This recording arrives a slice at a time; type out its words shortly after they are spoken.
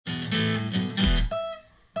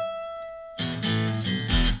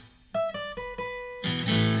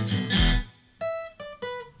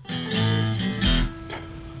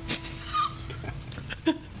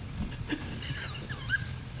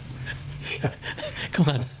Come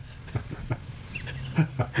on.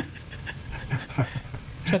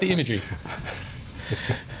 It's about the imagery.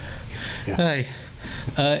 Yeah.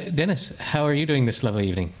 Hi. Dennis, how are you doing this lovely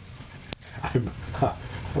evening?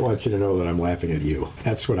 I want you to know that I'm laughing at you.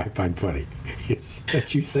 That's what I find funny. Is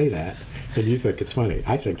that you say that and you think it's funny.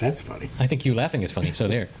 I think that's funny. I think you laughing is funny, so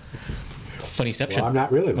there. Funnyception. Well, I'm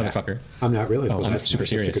not really motherfucker. laughing. I'm not really. Oh, I'm that's super nice.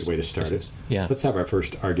 serious. That's a good way to start it. Yeah. Let's have our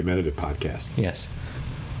first argumentative podcast. Yes.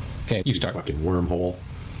 Okay, you start. Fucking wormhole.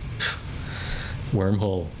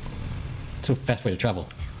 Wormhole. It's a fast way to travel.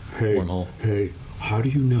 Hey, Wormhole. Hey, how do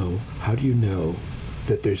you know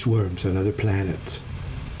that there's worms on other planets?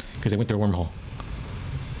 Because they went through a wormhole.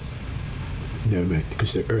 No, man,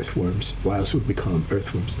 because they're earthworms. Why else would we call them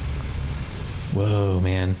earthworms? Whoa,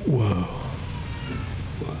 man. Whoa.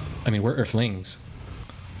 I mean, we're Earthlings,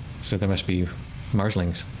 so there must be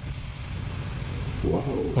Marslings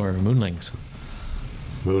Whoa. or Moonlings.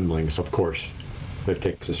 Moonlings, of course. That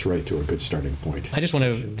takes us right to a good starting point. I just want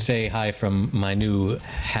to say hi from my new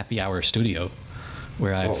happy hour studio,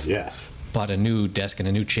 where I've Oh, yes. bought a new desk and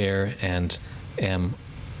a new chair and am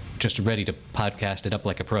just ready to podcast it up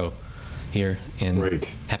like a pro here in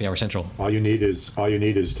Right. Happy Hour Central. All you need is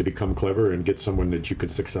to become clever and get someone that you could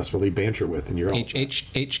successfully banter with, and you're all set.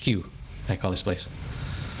 HQ, I call this place.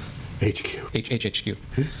 HQ. HHHQ.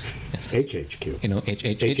 Yes. HHQ. You know,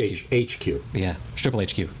 HHHQ. HQ. Yeah, Triple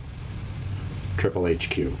HQ. Triple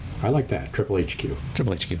HQ. I like that. Triple HQ.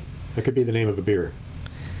 Triple HQ. That could be the name of a beer.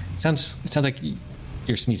 It sounds like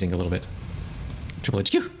you're sneezing a little bit. Triple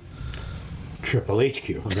HQ. Triple HQ.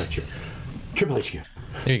 I'm not sure. Triple HQ.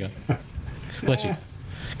 There you go. Bless you. I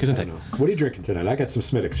Gesundheit. don't know. What are you drinking tonight? I got some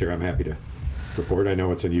Smittix here. I'm happy to report. I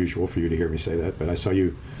know it's unusual for you to hear me say that, but I saw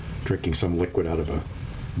you drinking some liquid out of a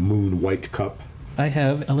moon white cup. I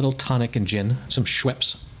have a little tonic and gin, some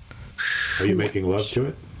Schweppes. Are you making love to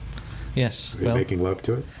it? Yes. Are you Well, making love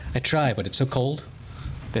to it? I try, but it's so cold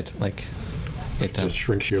that it Just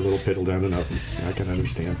shrinks your little piddle down to nothing. I can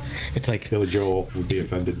understand. it's like Billy Joel would be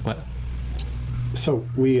offended. what? So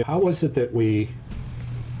how was it that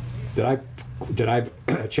did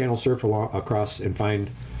I channel surf across and find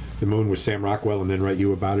the moon with Sam Rockwell and then write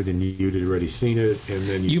you about it, and you'd already seen it, and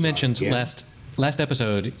then You saw mentioned it again? last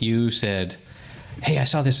episode. You said, "Hey, I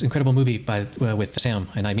saw this incredible movie with Sam,"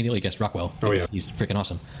 and I immediately guessed Rockwell. Oh, yeah. He's freaking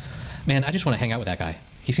awesome. Man, I just want to hang out with that guy.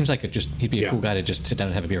 He seems like he'd be a Yeah. cool guy to just sit down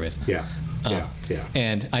and have a beer with. Yeah, yeah.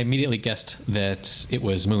 And I immediately guessed that it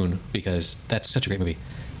was Moon because that's such a great movie.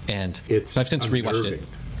 And It's so I've since rewatched it. unnerving.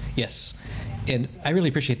 Yes, and I really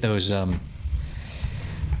appreciate those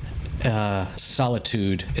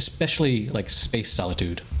solitude, especially like space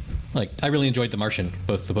solitude. Like I really enjoyed The Martian,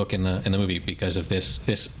 both the book and the movie, because of this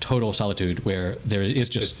total solitude where there is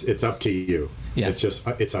just It's up to you. Yeah.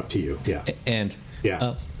 It's up to you. Yeah. and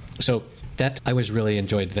Yeah. so that I was really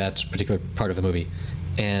enjoyed that particular part of the movie,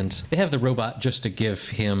 and they have the robot just to give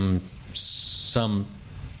him some.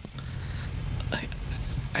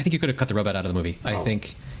 I think you could have cut the robot out of the movie. I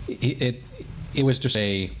think it was just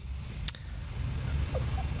a.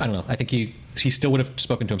 I don't know. I think he still would have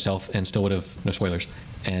spoken to himself and still would have, no spoilers.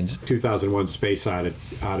 And 2001: Space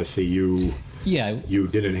Odyssey. yeah, You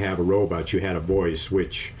didn't have a robot. You had a voice,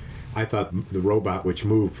 which I thought the robot, which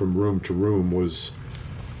moved from room to room, was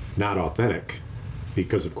not authentic,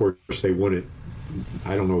 because of course they wouldn't.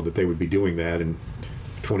 I don't know that they would be doing that in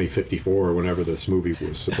 2054 or whenever this movie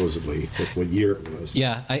was supposedly, what year it was.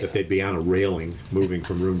 Yeah, that they'd be on a railing moving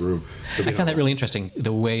from room to room. But, I found that really interesting.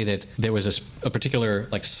 The way that there was a particular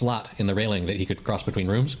like slot in the railing that he could cross between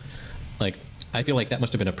rooms. Like I feel like that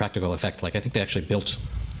must have been a practical effect. Like I think they actually built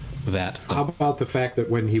that. How about the fact that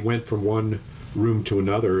when he went from one room to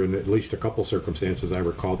another, in at least a couple circumstances I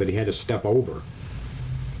recall, that he had to step over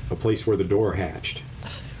a place where the door hatched.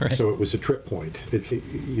 Right. So it was a trip point.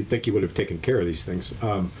 You'd think he would have taken care of these things,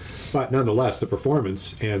 but nonetheless, the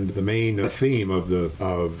performance and the main theme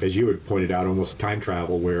of as you had pointed out, almost time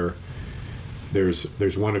travel, where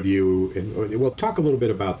there's one of you, and we'll talk a little bit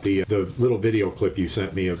about the little video clip you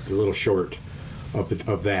sent me of the little short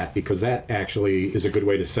of that, because that actually is a good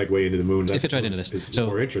way to segue into the moon. It fits right into this. It's So-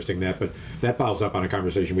 more interesting but that follows up on a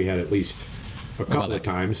conversation we had at least a couple of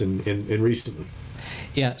times and recently.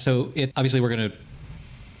 Yeah. So obviously we're going to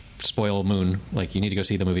spoil Moon. Like you need to go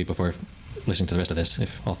see the movie before listening to the rest of this.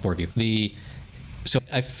 If all four of you. So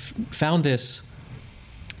I found this.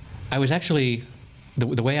 I was actually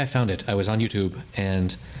the way I found it. I was on YouTube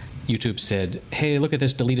and YouTube said, "Hey, look at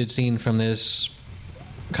this deleted scene from this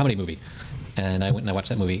comedy movie," and I went and I watched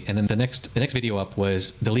that movie. And then the next video up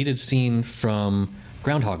was deleted scene from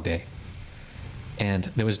Groundhog Day,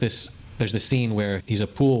 and there's this scene where he's a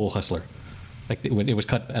pool hustler, Like it was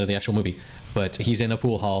cut out of the actual movie, but he's in a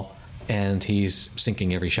pool hall and he's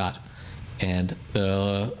sinking every shot. And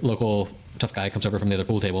the local tough guy comes over from the other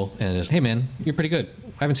pool table and is, "Hey man, you're pretty good.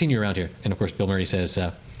 I haven't seen you around here." And of course, Bill Murray says,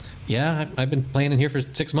 "Yeah, I've been playing in here for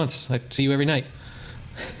 6 months. I see you every night."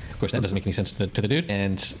 Of course, that doesn't make any sense to the dude.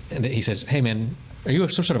 And he says, "Hey man, are you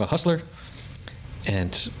some sort of a hustler?"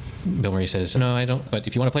 And Bill Murray says, "No, I don't. But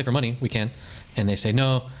if you want to play for money, we can." And they say,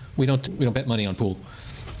 "No, we don't bet money on pool.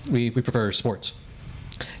 We prefer sports."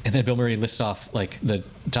 And then Bill Murray lists off like the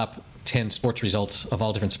top 10 sports results of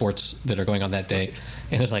all different sports that are going on that day,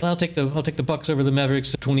 and it's like, "I'll take the Bucks over the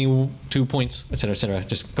Mavericks, 22 points, etc., etc."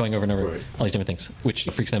 Just going over and over all these different things, which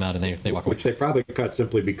freaks them out, and they walk away. Which they probably cut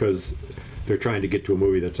simply because they're trying to get to a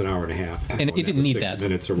movie that's an hour and a half, and it didn't need 6 that.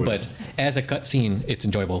 minutes or whatever. But as a cut scene, it's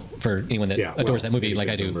enjoyable for anyone that adores that movie, like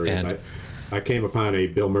I do. And I came upon a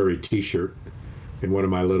Bill Murray T-shirt in one of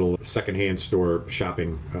my little secondhand store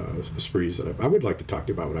shopping sprees that I would like to talk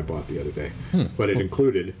to you about what I bought the other day. But it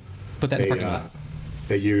included put that in the parking lot.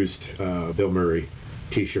 A used Bill Murray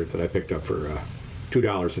T-shirt that I picked up for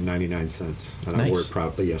 $2.99, and I wore it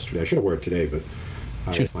proudly yesterday. I should have worn it today, but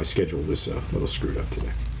my schedule was a little screwed up today.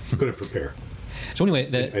 Couldn't prepare. So anyway,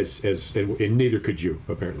 and neither could you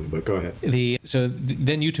apparently. But go ahead.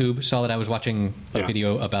 Then YouTube saw that I was watching a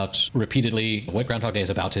video about repeatedly what Groundhog Day is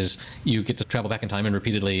about. Is you get to travel back in time and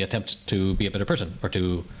repeatedly attempt to be a better person or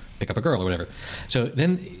to pick up a girl or whatever. So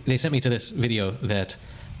then they sent me to this video that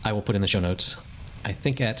I will put in the show notes. I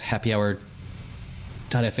think at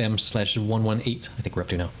happyhour.fm/118. I think we're up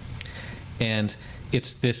to now, and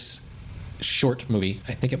it's this short movie.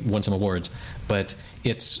 I think it won some awards, but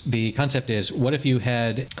the concept is, what if you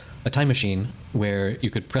had a time machine where you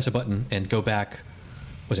could press a button and go back,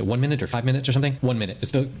 was it 1 minute or 5 minutes or something? 1 minute.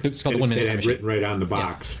 It's called the 1 minute time machine. Written right on the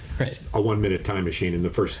box. Yeah, right. A 1 minute time machine in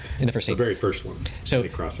the scene. The very first one. So they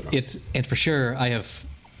cross it off. And for sure, I have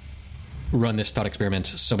run this thought experiment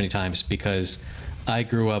so many times because I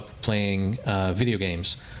grew up playing video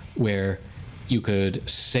games where you could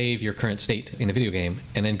save your current state in the video game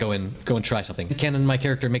and then go and try something. Can my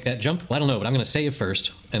character make that jump? Well, I don't know, but I'm going to save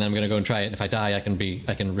first, and then I'm going to go and try it. And if I die, I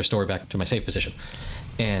can restore back to my save position.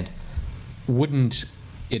 And wouldn't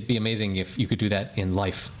it be amazing if you could do that in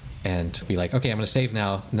life and be like, okay, I'm going to save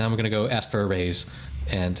now. Now I'm going to go ask for a raise,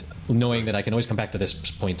 and knowing that I can always come back to this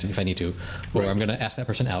point if I need to, or I'm going to ask that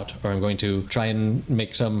person out, or I'm going to try and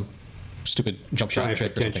make some stupid jump shot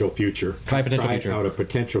trick. Try out a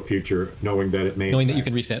potential future, knowing that you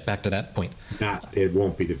can reset back to that point. It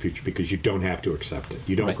won't be the future because you don't have to accept it.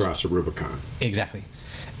 You don't cross a Rubicon. Exactly.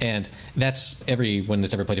 And that's everyone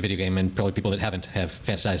that's ever played a video game, and probably people that haven't have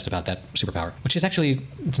fantasized about that superpower, which is actually,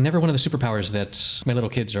 it's never one of the superpowers that my little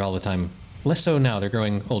kids are all the time. Less so now, they're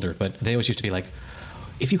growing older, but they always used to be like,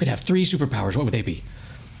 if you could have 3 superpowers, what would they be?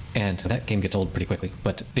 And that game gets old pretty quickly.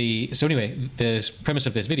 So anyway, the premise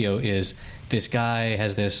of this video is this guy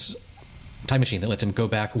has this time machine that lets him go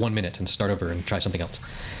back 1 minute and start over and try something else.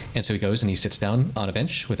 And so he goes and he sits down on a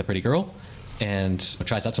bench with a pretty girl and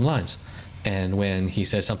tries out some lines. And when he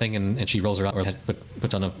says something and she rolls her out or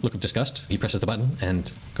puts on a look of disgust, he presses the button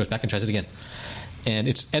and goes back and tries it again. And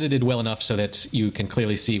it's edited well enough so that you can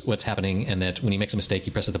clearly see what's happening, and that when he makes a mistake,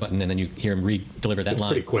 he presses the button, and then you hear him re-deliver that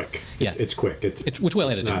line. It's pretty quick. It's quick. It's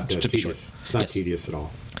well edited. Not tedious. It's not tedious at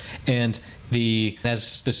all. And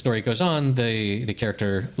as the story goes on, the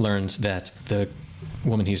character learns that the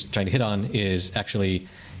woman he's trying to hit on is actually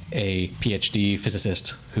a PhD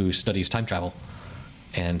physicist who studies time travel.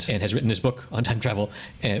 And has written this book on time travel,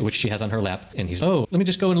 which she has on her lap. And he's, let me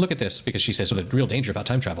just go and look at this, because she says, so the real danger about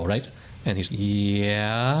time travel, right? And he's,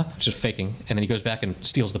 yeah, just faking. And then he goes back and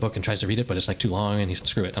steals the book and tries to read it, but it's like too long, and he's,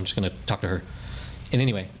 screw it, I'm just going to talk to her. And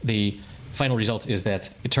anyway, the final result is that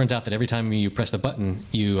it turns out that every time you press the button,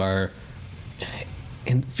 you are,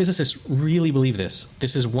 and physicists really believe this.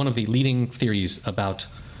 This is one of the leading theories about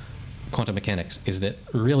quantum mechanics, is that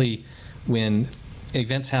really when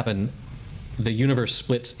events happen, the universe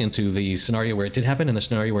splits into the scenario where it did happen and the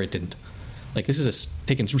scenario where it didn't. Like, this is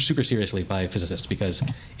taken super seriously by physicists, because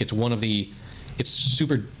it's it's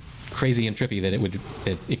super crazy and trippy that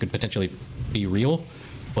it could potentially be real,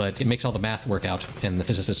 but it makes all the math work out, and the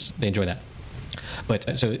physicists, they enjoy that.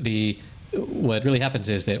 But so what really happens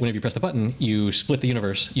is that whenever you press the button, you split the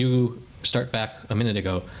universe. You start back a minute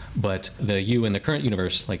ago, but the you in the current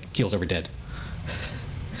universe keels over dead.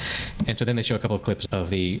 And so then they show a couple of clips of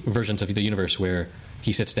the versions of the universe where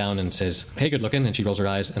he sits down and says, hey, good looking, and she rolls her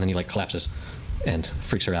eyes, and then he collapses. and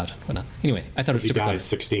freaks her out and whatnot. Anyway, I thought it was He super dies clever.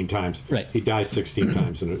 16 times. Right. He dies 16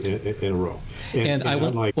 times in a row. And I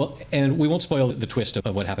won't, unlike, and we won't spoil the twist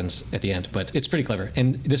of what happens at the end, but it's pretty clever.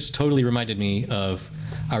 And this totally reminded me of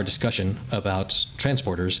our discussion about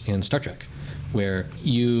transporters in Star Trek, where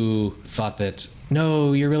you thought that,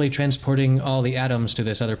 no, you're really transporting all the atoms to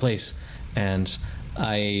this other place. And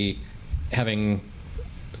I, having,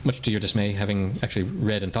 much to your dismay, having actually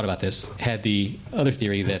read and thought about this, had the other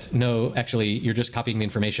theory that, no, actually, you're just copying the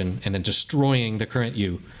information and then destroying the current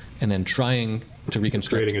you, and then trying to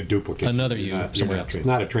reconstruct creating a duplicate. another you somewhere else. It's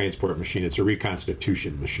not a transport machine. It's a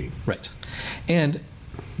reconstitution machine. Right. And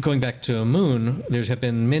going back to Moon, there have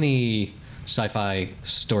been many sci-fi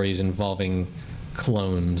stories involving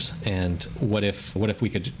clones, and what if we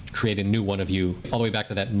could create a new one of you, all the way back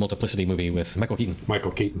to that Multiplicity movie with Michael Keaton.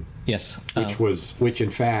 Michael Keaton. Yes. Which in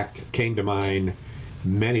fact came to mind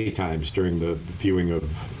many times during the viewing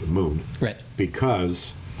of Moon. Right.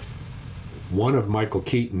 Because one of Michael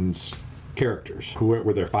Keaton's characters,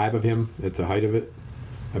 were there 5 of him at the height of it,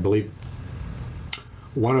 I believe?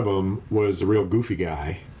 One of them was a real goofy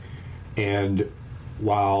guy, and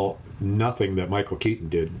while nothing that Michael Keaton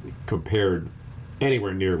did compared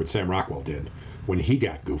anywhere near what Sam Rockwell did when he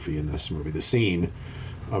got goofy in this movie, the scene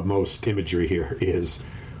of most imagery here is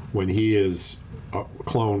when he is a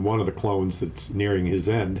clone, one of the clones that's nearing his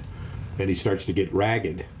end, and he starts to get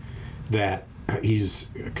ragged, that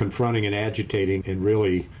he's confronting and agitating and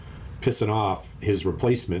really pissing off his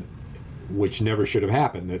replacement, which never should have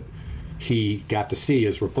happened, that he got to see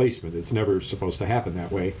his replacement. It's never supposed to happen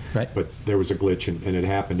that way. Right. But there was a glitch, and it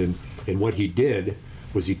happened. And what he did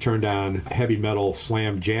was he turned on heavy metal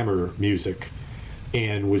slam jammer music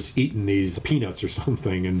and was eating these peanuts or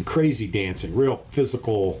something, and crazy dancing, real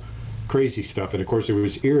physical, crazy stuff. And of course, it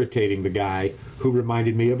was irritating the guy who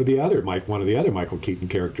reminded me of one of the other Michael Keaton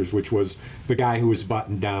characters, which was the guy who was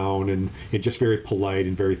buttoned down and just very polite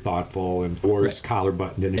and very thoughtful, and wore his collar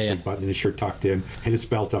buttoned and his shirt buttoned and his shirt tucked in and his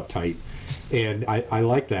belt up tight. And I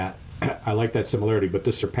like that. I like that similarity, but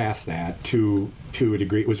to surpass that to a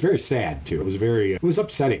degree, it was very sad too. It was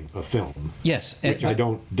upsetting, a film. Yes, which I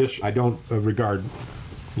don't regard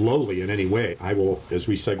lowly in any way. I will, as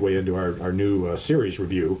we segue into our new series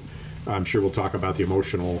review, I'm sure we'll talk about the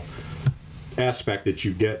emotional aspect that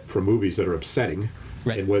you get from movies that are upsetting,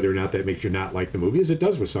 right, and whether or not that makes you not like the movie, as it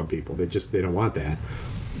does with some people. They don't want that.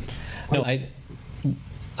 No,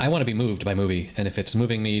 I want to be moved by movie, and if it's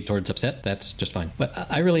moving me towards upset, that's just fine. But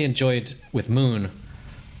I really enjoyed, with Moon,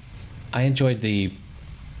 I enjoyed the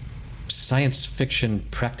science fiction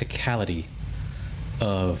practicality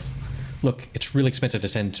of, look, it's really expensive to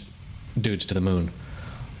send dudes to the moon.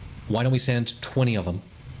 Why don't we send 20 of them?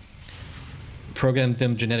 Program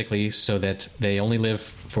them genetically so that they only live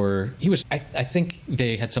for... I think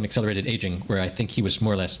they had some accelerated aging, where I think he was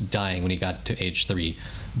more or less dying when he got to age 3,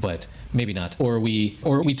 but maybe not. Or we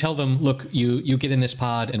tell them, look, you get in this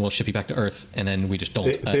pod and we'll ship you back to Earth, and then we just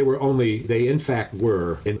don't. They in fact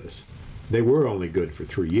were in this. They were only good for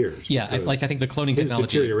 3 years. Yeah, I think the cloning technology...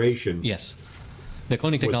 His deterioration... Yes. The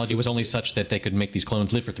cloning technology was only such that they could make these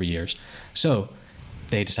clones live for 3 years. So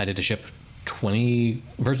they decided to ship 20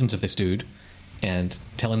 versions of this dude and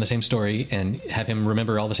tell him the same story and have him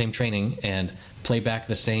remember all the same training and play back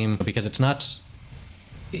the same, because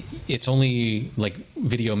it's only like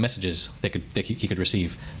video messages that he could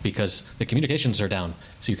receive, because the communications are down.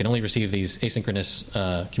 So you can only receive these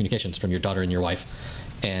asynchronous communications from your daughter and your wife.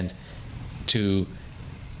 And to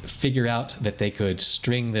figure out that they could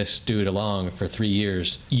string this dude along for 3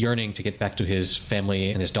 years, yearning to get back to his family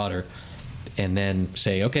and his daughter, and then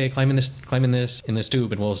say, okay, climb in this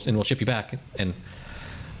tube, and we'll ship you back. And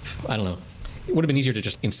I don't know. It would have been easier to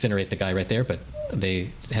just incinerate the guy right there, but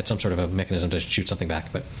they had some sort of a mechanism to shoot something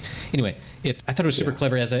back. But anyway, I thought it was super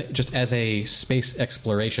clever as a space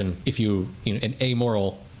exploration. If an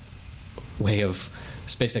amoral way of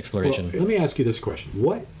space exploration. Well, let me ask you this question: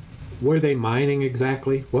 what were they mining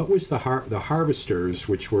exactly? What was the harvesters,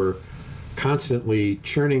 which were constantly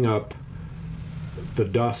churning up the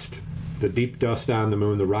dust, the deep dust on the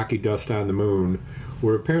moon, the rocky dust on the moon,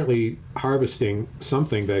 were apparently harvesting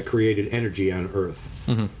something that created energy on Earth.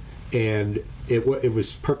 Mm-hmm. And it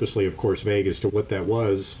was purposely, of course, vague as to what that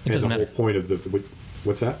was. It doesn't matter. Whole point of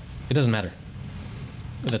what's that? It doesn't matter.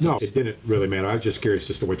 It didn't really matter. I was just curious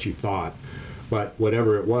as to what you thought. But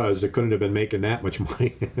whatever it was, it couldn't have been making that much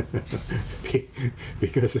money,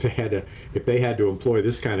 because if they had to employ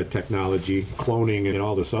this kind of technology, cloning and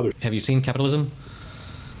all this other. Have you seen Capitalism?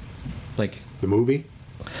 Like the movie,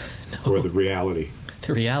 no. Or the reality?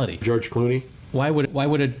 The reality. George Clooney. Why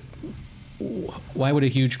would a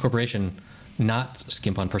huge corporation not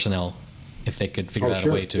skimp on personnel if they could figure out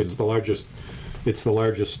sure. a way to. It's the largest. It's the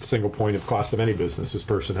largest single point of cost of any business is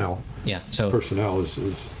personnel. Yeah. So personnel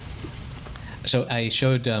is. So I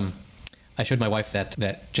showed my wife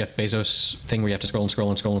that Jeff Bezos thing where you have to scroll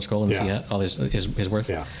and see all his worth.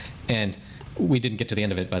 Yeah. And we didn't get to the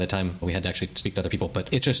end of it by the time we had to actually speak to other people.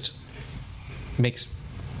 But it just makes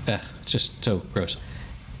it's just so gross.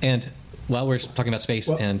 And while we're talking about space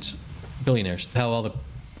and billionaires, how all the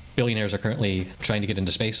billionaires are currently trying to get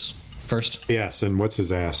into space first. Yes, and what's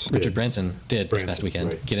his ass? Richard Branson did this past weekend.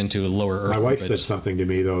 Right. Get into lower Earth. My wife orbits. said something to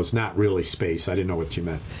me, though, it's not really space. I didn't know what you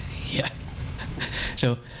meant. Yeah.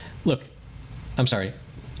 So, look, I'm sorry.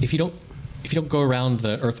 If you don't go around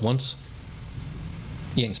the Earth once,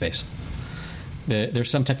 you ain't in space. There's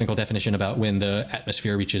some technical definition about when the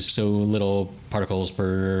atmosphere reaches so little particles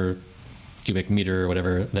per cubic meter or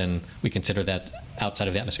whatever, then we consider that outside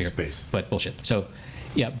of the atmosphere. Space. But bullshit. So,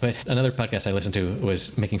 yeah, but another podcast I listened to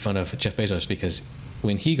was making fun of Jeff Bezos because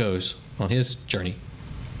when he goes on his journey,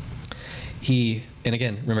 and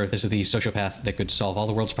again, remember, this is the sociopath that could solve all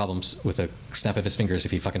the world's problems with a snap of his fingers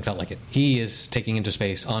if he fucking felt like it. He is taking into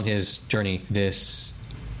space on his journey this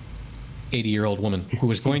 80-year-old woman who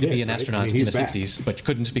was going to be an astronaut in the 60s, but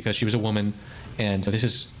couldn't because she was a woman. And this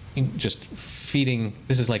is just feeding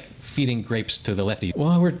grapes to the lefty.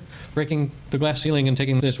 Well, we're breaking the glass ceiling and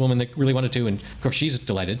taking this woman that really wanted to. And of course, she's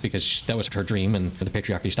delighted because that was her dream and the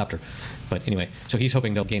patriarchy stopped her. But anyway, so he's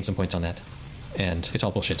hoping they'll gain some points on that. And it's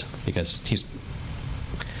all bullshit because he's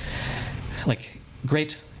like,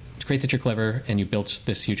 great. It's great that you're clever and you built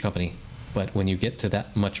this huge company. But when you get to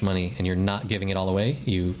that much money and you're not giving it all away,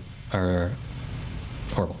 you are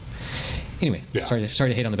horrible. Anyway, sorry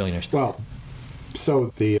to hate on the billionaires. Well,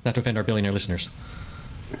 so not to offend our billionaire listeners.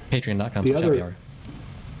 Patreon.com.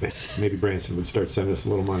 Maybe Branson would start sending us a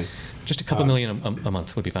little money. Just a couple million a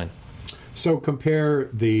month would be fine. So compare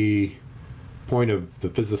the point of the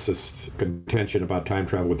physicist's contention about time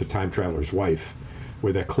travel with the time traveler's wife,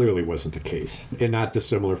 where that clearly wasn't the case. And not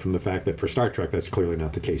dissimilar from the fact that for Star Trek, that's clearly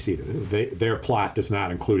not the case either. Their plot does not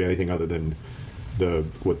include anything other than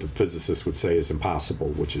what the physicist would say is impossible,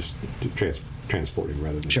 which is transporting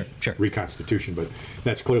rather than reconstitution. But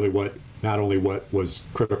that's clearly not only what was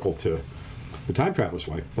critical to the time traveler's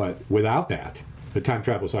wife, but without that, the time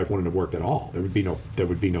traveler's life wouldn't have worked at all. There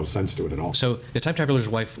would be no sense to it at all. So the time traveler's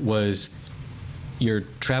wife was, you're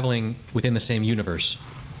traveling within the same universe.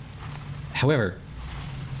 However,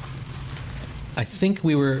 I think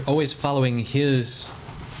we were always following his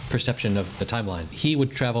perception of the timeline. He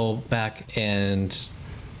would travel back, and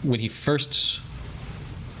when he first,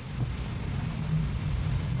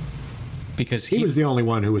 because he was the only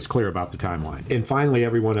one who was clear about the timeline, and finally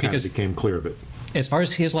everyone became clear of it. As far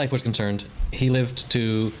as his life was concerned, he lived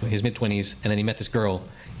to his mid-20s, and then he met this girl,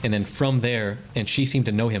 and then from there, and she seemed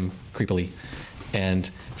to know him creepily, and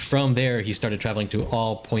from there he started traveling to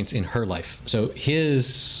all points in her life. So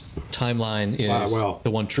his timeline is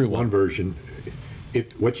the one true one. One version.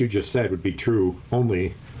 What you just said would be true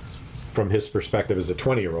only from his perspective as a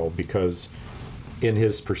 20-year-old, because in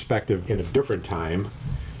his perspective in a different time,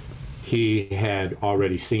 he had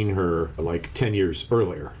already seen her like 10 years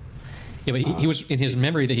earlier. Yeah, but he was in his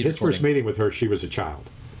memory that he was his first meeting with her, she was a child.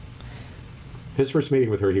 His first meeting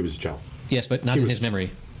with her, he was a child. Yes, but not in his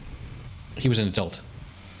memory. He was an adult.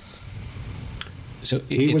 So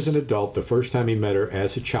he was an adult the first time he met her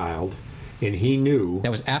as a child, and he knew that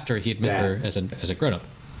was after he had met her as a grown-up.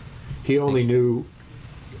 He only knew.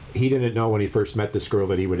 He didn't know when he first met this girl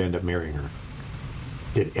that he would end up marrying her.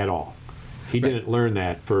 At all. He didn't learn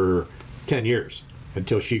that for 10 years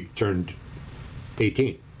until she turned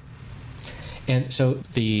 18. And so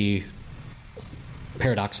the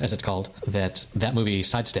paradox, as it's called, that movie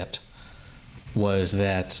sidestepped was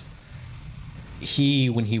that he,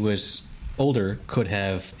 when he was older, could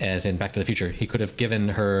have, as in Back to the Future, he could have given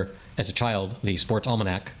her, as a child, the sports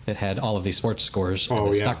almanac that had all of these sports scores in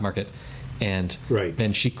the stock market, and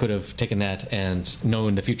then she could have taken that and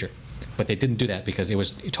known the future. But they didn't do that because it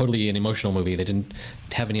was totally an emotional movie. They didn't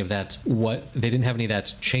have any of that. They didn't have any of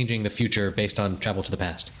that changing the future based on travel to the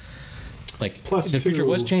past. Like, the future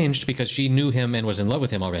was changed because she knew him and was in love with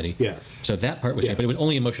him already. Yes. So that part was changed, but it was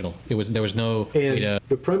only emotional. There was no way to...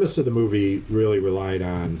 The premise of the movie really relied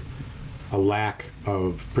on a lack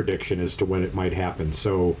of prediction as to when it might happen.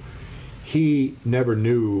 So he never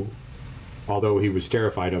knew, although he was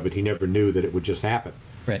terrified of it, he never knew that it would just happen.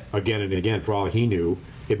 Right. Again and again. For all he knew,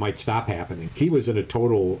 it might stop happening. He was in a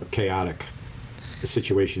total chaotic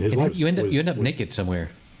situation. His life you end up naked somewhere,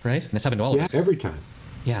 right? And that's happened to all of us. Every time.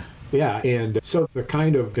 Yeah. Yeah, and so the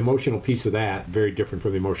kind of emotional piece of that, very different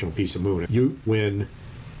from the emotional piece of Moon. When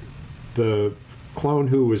the clone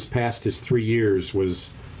who was past his 3 years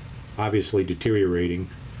was obviously deteriorating,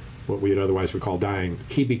 what we would otherwise would call dying.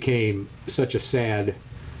 He became such a sad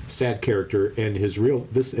character, and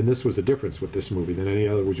this was the difference with this movie than any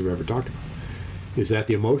other we've ever talked about, is that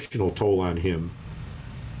the emotional toll on him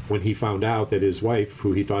when he found out that his wife,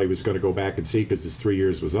 who he thought he was going to go back and see because his 3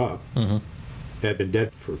 years was up, had been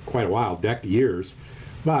dead for quite a while, years.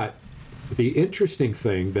 But the interesting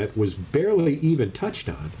thing that was barely even touched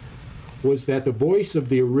on was that the voice of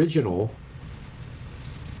the original,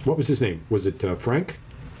 what was his name? Was it Frank?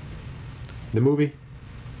 The movie?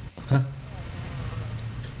 Huh?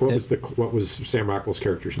 What was Sam Rockwell's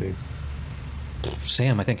character's name?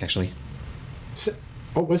 Sam, I think, actually.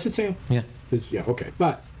 Oh, was it Sam? Yeah. Yeah, okay.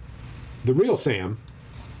 But the real Sam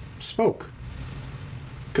spoke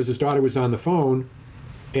because his daughter was on the phone,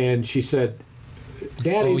 and she said,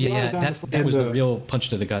 "Daddy." Oh yeah, that was the real punch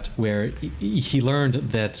to the gut, where he learned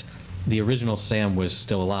that the original Sam was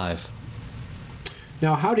still alive.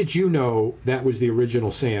 Now, how did you know that was the original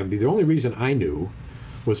Sam? The only reason I knew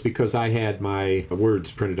was because I had my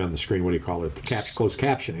words printed on the screen. What do you call it? Closed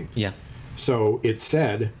captioning. Yeah. So it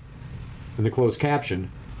said in the closed caption,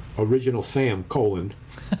 "Original Sam, colon,"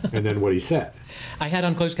 and then what he said. I had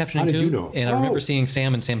on closed captioning How did too, you know? and I remember seeing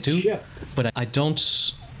Sam and Sam 2. Shit. But I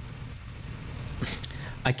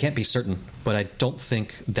can't be certain, but I don't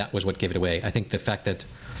think that was what gave it away. I think the fact that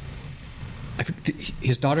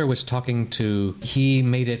his daughter was talking to, he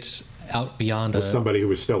made it out beyond somebody who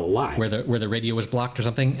was still alive, where the radio was blocked or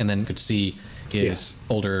something, and then could see his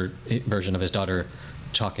older version of his daughter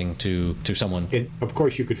talking to someone. And of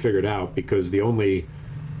course, you could figure it out because the only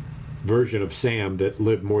version of Sam that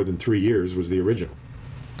lived more than 3 years was the original.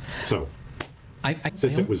 So,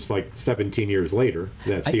 since it was like 17 years later,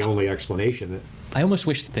 that's the only explanation. I almost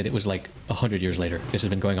wish that it was like 100 years later. This has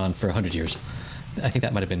been going on for 100 years. I think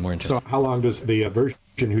that might have been more interesting. So how long does the version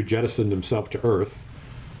who jettisoned himself to Earth,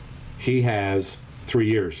 he has 3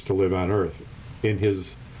 years to live on Earth in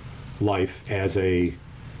his life as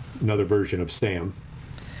another version of Sam.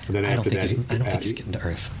 And then I don't after think he's getting to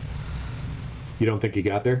Earth. You don't think he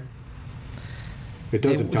got there? It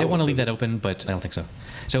doesn't tell us. They want to leave that open, but I don't think so.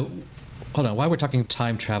 So, hold on. While we're talking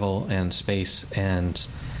time travel and space and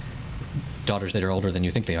daughters that are older than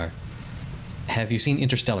you think they are, have you seen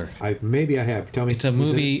Interstellar? Maybe I have. Tell me. It's a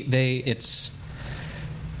movie. It's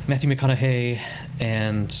Matthew McConaughey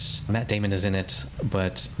and Matt Damon is in it,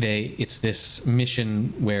 but it's this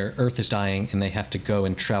mission where Earth is dying and they have to go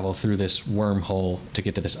and travel through this wormhole to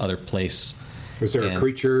get to this other place. Is there a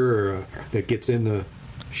creature that gets in the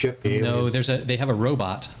ship? No, they have a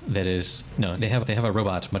robot that is they have a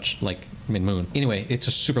robot much like in Moon. Anyway, it's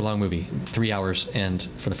a super long movie, 3 hours, and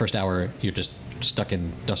for the first hour you're just stuck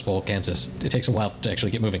in Dust Bowl, Kansas. It takes a while to actually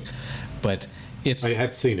get moving, but I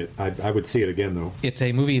have seen it. I would see it again though. It's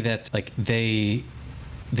a movie that they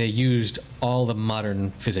used all the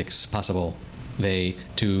modern physics possible.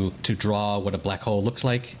 To draw what a black hole looks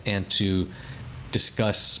like and to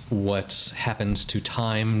discuss what happens to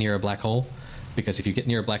time near a black hole. Because if you get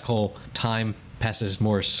near a black hole, time passes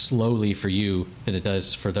more slowly for you than it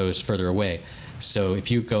does for those further away. So if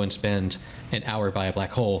you go and spend an hour by a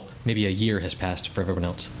black hole, maybe a year has passed for everyone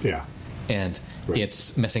else. Yeah. And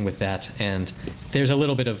it's messing with that. And there's a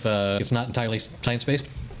little bit of, it's not entirely science-based,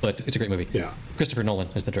 but it's a great movie. Yeah. Christopher Nolan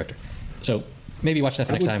is the director. So maybe watch that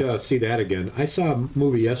for next time. I would see that again. I saw a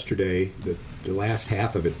movie yesterday, the last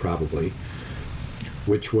half of it probably,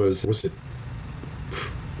 which was it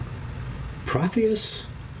Protheus?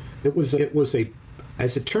 It was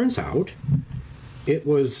as it turns out, it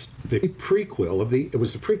was the prequel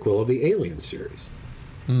of the Alien series.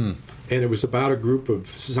 And it was about a group of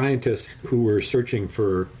scientists who were searching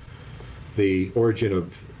for the origin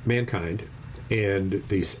of mankind, and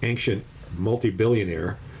this ancient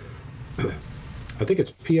multi-billionaire, I think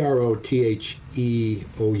it's Protheus,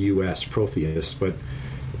 Protheus, but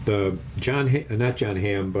not John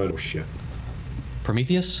Hamm, but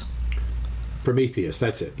Prometheus,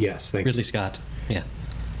 that's it. Yes, thank you. Ridley Scott. Yeah.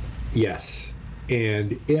 Yes.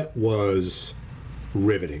 And it was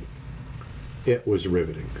riveting. It was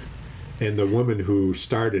riveting. And the woman who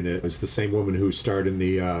starred in it was the same woman who starred in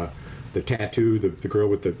the tattoo, the girl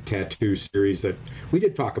with the tattoo series that we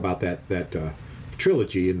did talk about that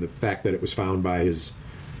trilogy and the fact that it was found by his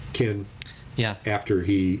kin. Yeah. After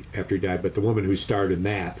he died, but the woman who starred in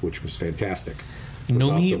that, which was fantastic,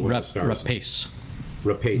 Noomi Rapace.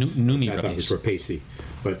 Noomi Rapace. I thought it was Rapace,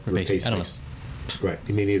 but Rapace. I don't know. Right,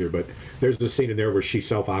 me neither. But there's a scene in there where she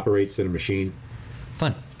self-operates in a machine.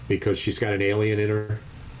 Fun. Because she's got an alien in her.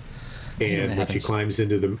 And when she climbs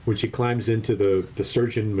into the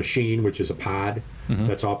surgeon machine, which is a pod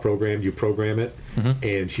that's all programmed, you program it,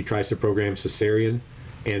 and she tries to program cesarean,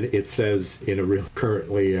 and it says in a real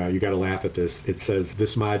currently you got to laugh at this. It says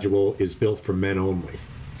this module is built for men only.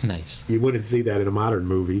 Nice. You wouldn't see that in a modern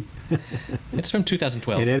movie. It's from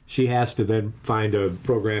 2012. And then she has to then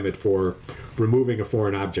program it for removing a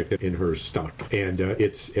foreign object in her stomach. And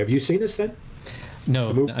have you seen this then?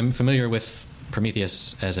 No, I'm familiar with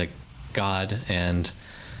Prometheus as a god, and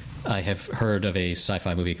I have heard of a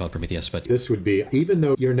sci-fi movie called Prometheus, but this would be, even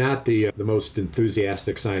though you're not the most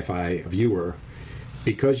enthusiastic sci-fi viewer,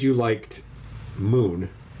 because you liked Moon,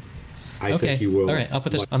 I think you will. All right, I'll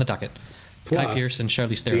put this on the docket. Plus, Guy Pearce and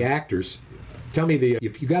Charlize Theron. The actors. Tell me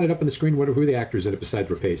if you got it up on the screen, who are the actors in it besides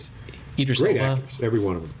Rapace? Idris Great Elba. actors, every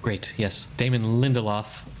one of them. Great, yes. Damon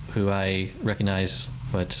Lindelof, who I recognize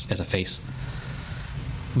but as a face.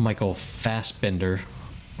 Michael Fassbender,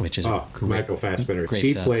 which is Michael Fassbender. Great,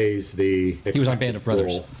 he plays the. He was on Band of Brothers.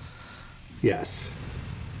 Role. Yes,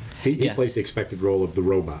 he plays the expected role of the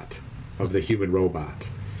robot, of the human robot.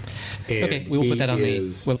 And okay, we will put that on he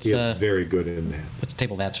is very good in that. Let's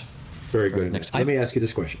table that. Very good in that. Let me ask you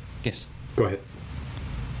this question. Yes. Go ahead.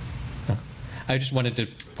 I just wanted to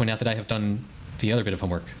point out that I have done the other bit of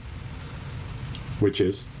homework. Which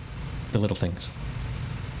is? The Little Things.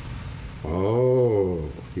 Oh.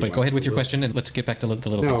 But go ahead with your question, and let's get back to the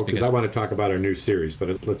Little Things. No, because I want to talk about our new series,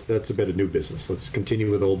 but that's a bit of new business. Let's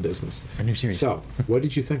continue with old business. Our new series. So, what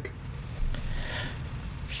did you think?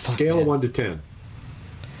 Scale of 1 to 10.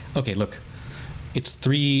 Okay, look. It's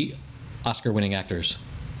 3 Oscar-winning actors.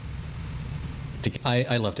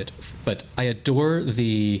 I loved it, but I adore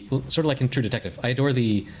the, sort of like in True Detective, I adore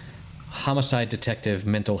the homicide detective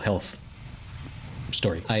mental health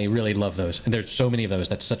story. I really love those. And there's so many of those.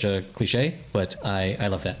 That's such a cliche, but I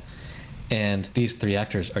love that. And these 3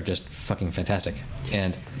 actors are just fucking fantastic.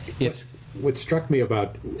 And what struck me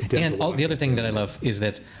about Denzel and the other thing that I love is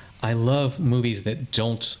that I love movies that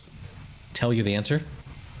don't tell you the answer.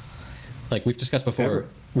 Like we've discussed before. Ever.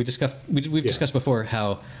 We've discussed before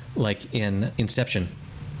how, like in Inception,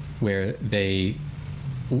 where they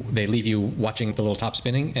leave you watching the little top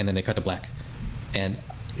spinning and then they cut to black, and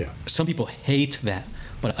some people hate that,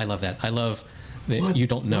 but I love that. I love that you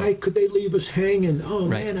don't know. Why could they leave us hanging? Oh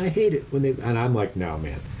right. Man, I hate it when they. And I'm like, no,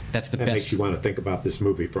 man. That's the that best. Makes you want to think about this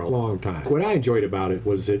movie for a long time. What I enjoyed about it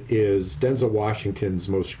was it is Denzel Washington's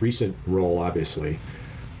most recent role, obviously,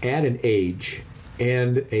 at an age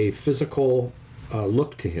and a physical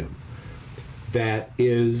look to him that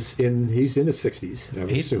is he's in his 60s, I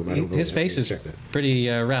would assume. I don't know. His face is pretty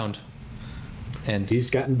round. And he's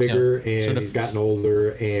gotten bigger and he's gotten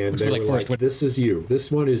older, and they were like, this is you.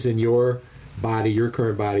 This one is in your body, your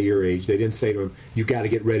current body, your age. They didn't say to him, you got to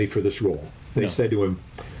get ready for this role. They said to him,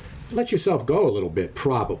 let yourself go a little bit,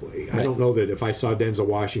 probably. Right. I don't know that if I saw Denzel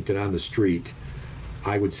Washington on the street,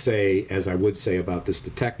 I would say, as I would say about this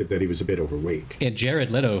detective, that he was a bit overweight. And Jared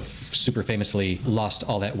Leto super famously lost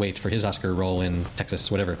all that weight for his Oscar role in Texas,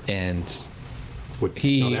 whatever. And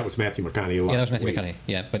that was Matthew McConaughey. Yeah, that was Matthew McConaughey.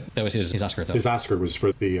 Yeah, but that was his Oscar, though. His Oscar was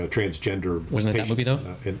for the transgender. Wasn't it that movie, though?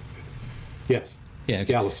 Yes. Yeah,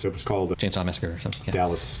 okay. Dallas. It was called Chainsaw Massacre or something. Yeah.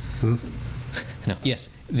 Dallas. No. Yes,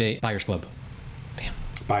 the Buyers Club. Damn.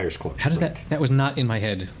 Buyers Club. How does that was not in my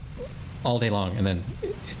head all day long, and then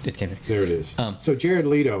it came. There it is. So Jared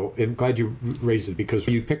Leto, I'm glad you raised it, because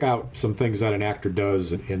you pick out some things that an actor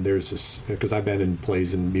does, and there's this, because I've been in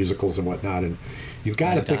plays and musicals and whatnot, and you've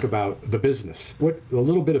got to think about the business. A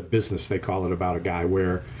little bit of business, they call it, about a guy,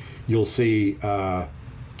 where you'll see a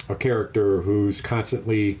character who's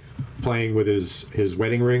constantly playing with his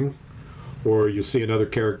wedding ring, or you'll see another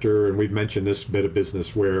character, and we've mentioned this bit of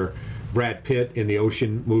business, where Brad Pitt in the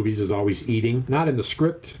Ocean movies is always eating. Not in the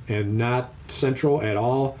script and not central at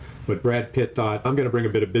all, but Brad Pitt thought, I'm going to bring a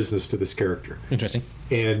bit of business to this character. Interesting.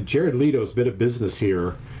 And Jared Leto's bit of business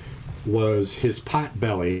here was his pot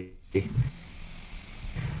belly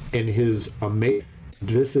and his amazing...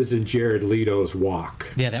 This is in Jared Leto's walk.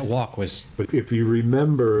 Yeah, that walk was... But if you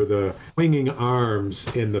remember the swinging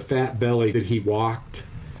arms and the fat belly that he walked,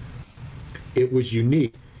 it was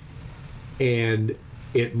unique. And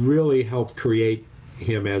it really helped create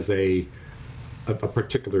him as a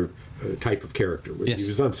particular type of character. Yes. He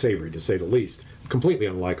was unsavory, to say the least. Completely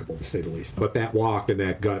unlikable, to say the least. But that walk and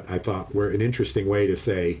that gut, I thought, were an interesting way to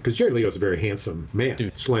say... Because Jared Leto's a very handsome man.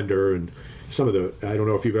 Dude. Slender, and some of the... I don't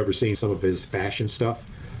know if you've ever seen some of his fashion stuff.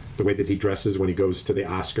 The way that he dresses when he goes to the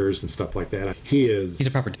Oscars and stuff like that. He's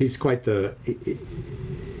a proper... He's quite the...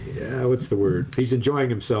 what's the word? He's enjoying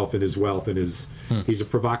himself and his wealth and his... He's a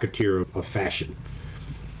provocateur of fashion.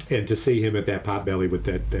 And to see him at that potbelly with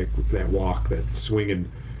that walk, that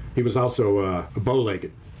swinging, he was also a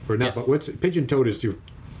bow-legged, or not? Yeah. But what's pigeon-toed? Is your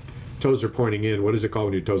toes are pointing in. What is it called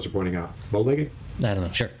when your toes are pointing out? Bow-legged? I don't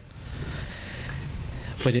know. Sure.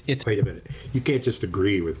 But it's Wait a minute. You can't just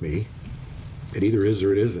agree with me. It either is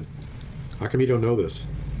or it isn't. How come you don't know this?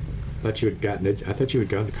 I thought you had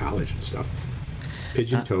gone to college and stuff.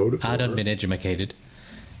 Pigeon-toed. I'd been educated.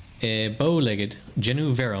 A bow-legged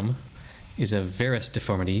genu verum is a varus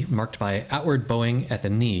deformity marked by outward bowing at the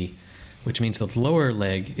knee, which means the lower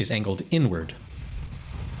leg is angled inward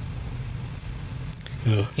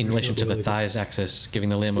in relation to the thighs axis, giving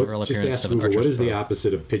the limb overall Let's just appearance ask of an Google, archer's what is the bow.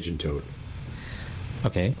 opposite of pigeon-toed?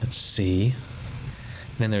 Okay, let's see.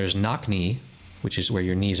 Then there's knock knee, which is where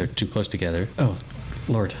your knees are too close together. Oh,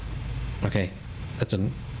 Lord. Okay,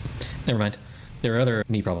 never mind. There are other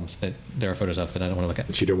knee problems that there are photos of that I don't want to look at.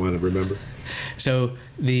 That you don't want to remember? So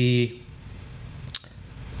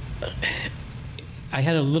I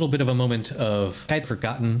had a little bit of a moment of, I'd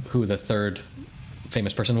forgotten who the third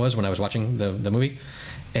famous person was when I was watching the movie.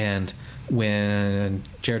 And when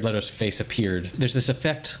Jared Leto's face appeared, there's this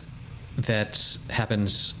effect that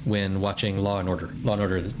happens when watching Law and Order. Law and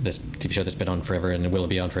Order, this TV show that's been on forever and will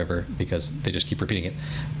be on forever because they just keep repeating it.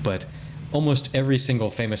 But almost every single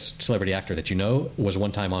famous celebrity actor that you know was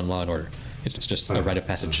one time on Law and Order. It's just a rite of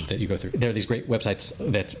passage that you go through. There are these great websites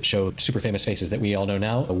that show super famous faces that we all know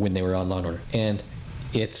now when they were on Law and Order. And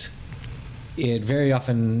it very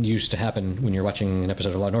often used to happen when you're watching an episode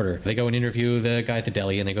of Law and Order. They go and interview the guy at the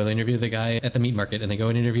deli, and they go and interview the guy at the meat market, and they go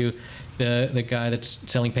and interview the guy that's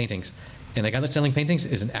selling paintings. And the guy that's selling paintings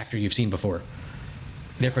is an actor you've seen before.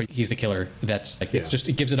 Therefore, he's the killer. That's like, it's just,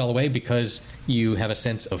 it gives it all away because you have a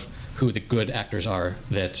sense of who the good actors are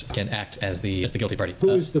that can act as the guilty party.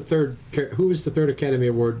 Who is the third Academy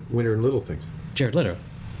Award winner in Little Things? Jared Leto.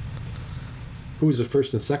 Who was the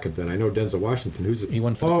first and second then? I know Denzel Washington. He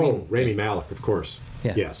won for the Queen. Rami Malek, of course.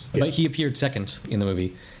 Yeah. Yes. But he appeared second in the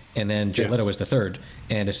movie, and then Jared Leto was the third.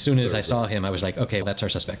 And as soon as I saw him, I was like, okay, that's our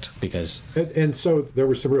suspect because. And so there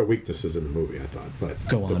were some real weaknesses in the movie, I thought. But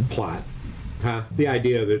Go on. The plot, the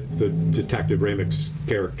idea that the Detective Ramick's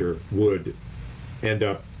character would end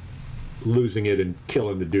up losing it and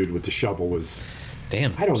killing the dude with the shovel was.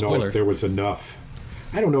 Damn. I don't know spoiler. if there was enough.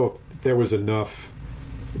 I don't know if there was enough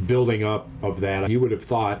building up of that. You would have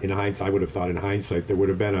thought in hindsight, there would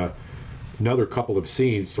have been another couple of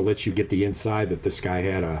scenes to let you get the inside that this guy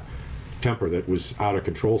had a temper that was out of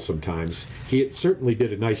control sometimes. He certainly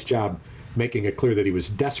did a nice job making it clear that he was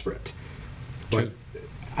desperate. But True.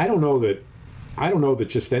 I don't know that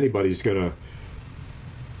just anybody's going to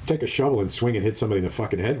take a shovel and swing and hit somebody in the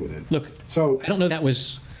fucking head with it. Look, so I don't know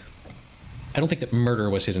I don't think that murder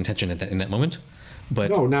was his intention in that moment.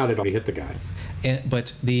 But no, not at all. He hit the guy.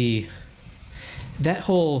 But that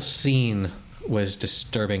whole scene was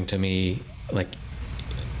disturbing to me. Like,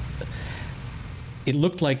 it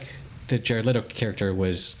looked like the Jared Leto character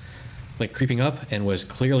was like creeping up and was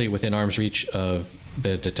clearly within arm's reach of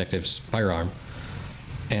the detective's firearm,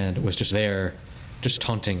 and was just there, just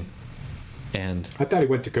taunting. And I thought he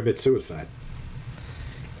went to commit suicide.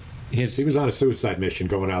 He was on a suicide mission,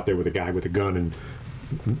 going out there with a guy with a gun and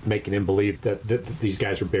making him believe that these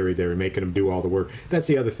guys were buried there and making him do all the work. That's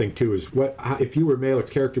the other thing too. Is if you were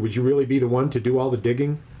Malik's character, would you really be the one to do all the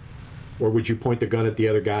digging, or would you point the gun at the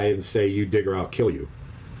other guy and say, "You dig or I'll kill you"?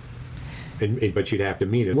 But you'd have to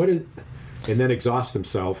mean it. And then exhaust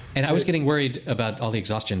himself. And I was getting worried about all the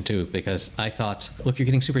exhaustion too, because I thought, look, you're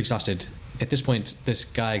getting super exhausted. At this point, this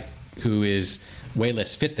guy who is way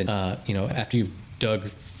less fit than after you've dug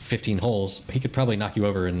 15 holes, he could probably knock you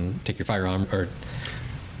over and take your firearm or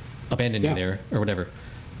abandon you there or whatever.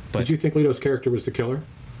 But did you think Leto's character was the killer?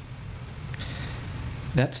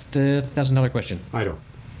 That's the $1,000 question. I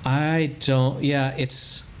don't. Yeah,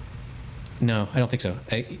 no, I don't think so.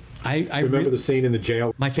 I remember the scene in the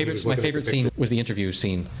jail. My favorite scene was the interview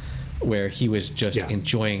scene where he was just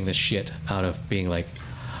enjoying the shit out of being like,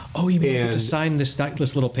 "Oh, you mean to sign this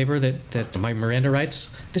little paper that my Miranda rights?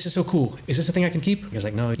 This is so cool. Is this a thing I can keep?" He was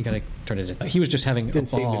like, "No, you got to turn it in." He was just having a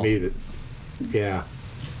ball.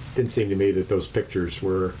 Didn't seem to me that those pictures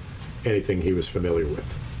were anything he was familiar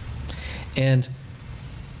with. And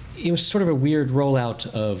it was sort of a weird rollout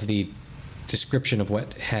of the description of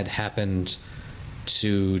what had happened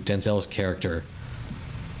to Denzel's character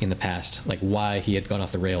in the past, like why he had gone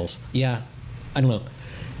off the rails. Yeah, I don't know.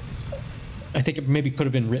 I think it maybe could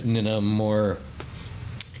have been written in a more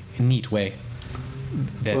neat way.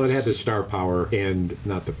 Well, it had the star power and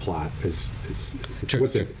not the plot. It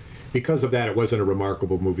because of that, it wasn't a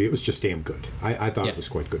remarkable movie. It was just damn good. I thought it was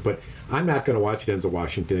quite good. But I'm not going to watch Denzel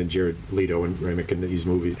Washington and Jared Leto and Remick in these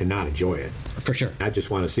movies and not enjoy it. For sure. I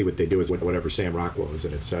just want to see what they do with whatever Sam Rockwell is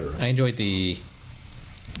in, etc. I enjoyed the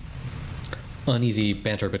uneasy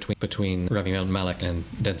banter between Rami Malek and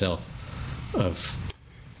Denzel of...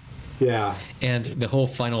 Yeah. And the whole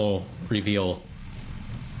final reveal,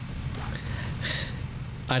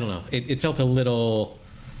 I don't know. It felt a little...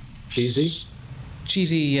 Cheesy?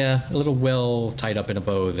 Cheesy, yeah. A little well tied up in a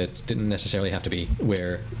bow that didn't necessarily have to be,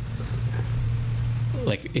 where...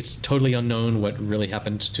 Like, it's totally unknown what really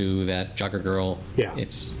happened to that jogger girl. Yeah.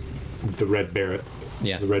 It's... The Red Beret.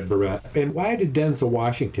 Yeah. The Red Beret. And why did Denzel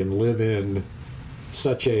Washington live in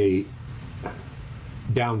such a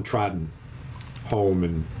downtrodden home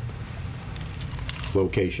and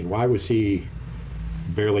location? Why was he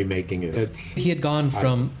barely making it? He had gone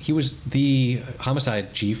from... He was the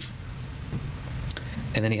homicide chief,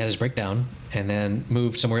 and then he had his breakdown, and then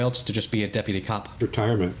moved somewhere else to just be a deputy cop.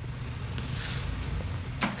 Retirement.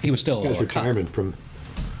 He was still His a retirement cop. from...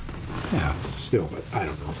 Yeah, still, but I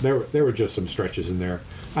don't know. There were just some stretches in there.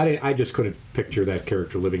 I just couldn't picture that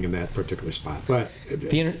character living in that particular spot. But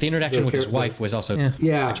The interaction with his wife was also...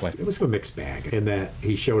 ex-wife. it was a mixed bag. In that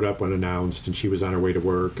he showed up unannounced and she was on her way to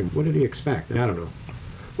work. And what did he expect? I don't know.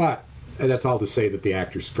 But that's all to say that the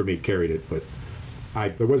actors, for me, carried it. But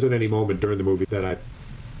there wasn't any moment during the movie that I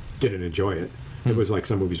didn't enjoy it. It was like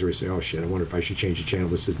some movies where you say, oh, shit, I wonder if I should change the channel.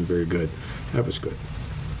 This isn't very good. That was good.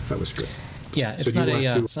 That was good. Yeah, it's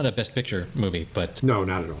it's not a Best Picture movie, but... No,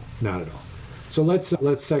 not at all. Not at all. So let's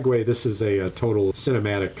segue. This is a total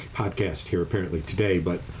cinematic podcast here, apparently, today.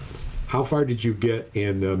 But how far did you get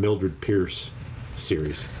in the Mildred Pierce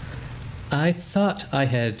series? I thought I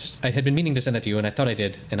had been meaning to send that to you, and I thought I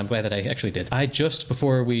did, and I'm glad that I actually did. I just,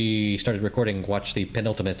 before we started recording, watched the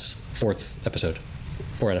penultimate 4th episode,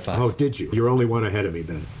 4 out of 5. Oh, did you? You're only one ahead of me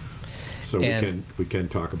then. So And we can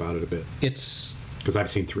talk about it a bit. It's... Because I've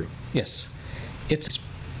seen 3. Yes. It's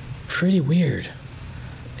pretty weird.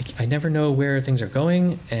 Like, I never know where things are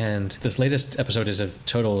going, and this latest episode is a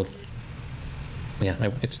total...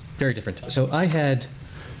 Yeah, it's very different. So I had...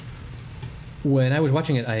 When I was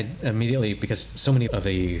watching it, I immediately... Because so many of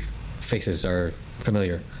the faces are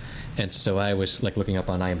familiar, and so I was like looking up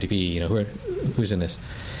on IMDb, who's in this.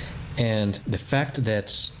 And the fact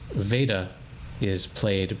that Veda is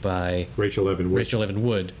played by... Rachel Evan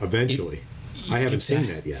Wood. Eventually. I haven't seen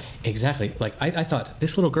that yet. Exactly. Like, I thought,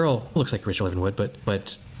 this little girl looks like Rachel Evan Wood,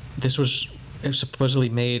 but this was supposedly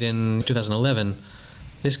made in 2011.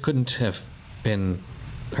 This couldn't have been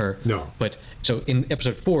her. No. But, so in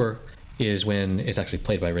episode 4 is when it's actually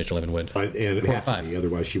played by Rachel Evan Wood. And it 4 had and to 5. be,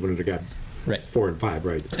 otherwise she wouldn't have got Right. 4 and 5,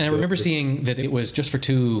 right. And I remember seeing that it was just for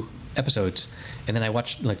 2 episodes, and then I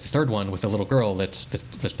watched like the third one with the little girl that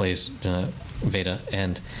plays Veda,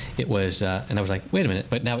 and it was and I was like, wait a minute,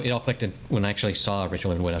 but now it all clicked in when I actually saw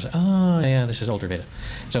Rachel Evan Wood. I was like, oh yeah, this is older Veda.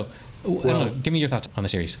 So I don't know, give me your thoughts on the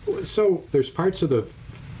series. So there's parts of the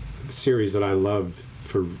series that I loved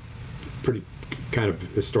for pretty kind of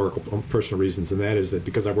historical personal reasons, and that is that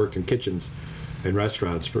because I've worked in kitchens and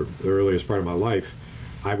restaurants for the earliest part of my life,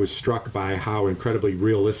 I was struck by how incredibly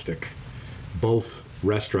realistic both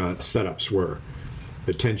restaurant setups were.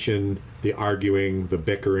 The tension, the arguing, the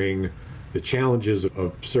bickering, the challenges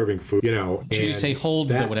of serving food, Should you say hold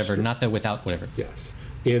the whatever, not the without whatever? Yes.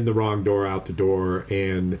 In the wrong door, out the door,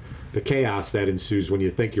 and the chaos that ensues when you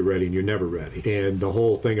think you're ready and you're never ready. And the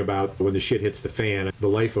whole thing about when the shit hits the fan, the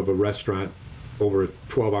life of a restaurant over a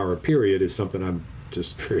 12-hour period is something I'm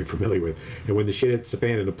just very familiar with. And when the shit hits the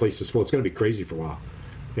fan and the place is full, it's going to be crazy for a while.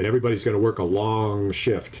 And everybody's going to work a long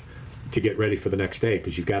shift to get ready for the next day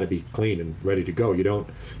because you've got to be clean and ready to go. You don't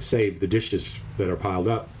save the dishes that are piled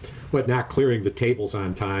up. But not clearing the tables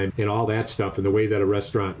on time and all that stuff, and the way that a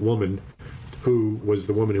restaurant woman, who was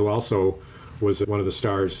the woman who also was one of the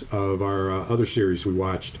stars of our other series we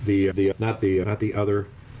watched, the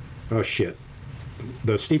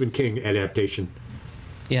Stephen King adaptation.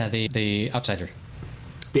 Yeah, the Outsider.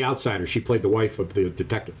 The Outsider. She played the wife of the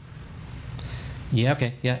detective. Yeah,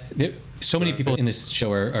 okay, yeah. So many people in this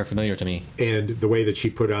show are familiar to me. And the way that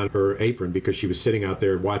she put on her apron, because she was sitting out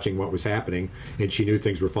there watching what was happening, and she knew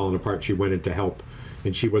things were falling apart, she went in to help,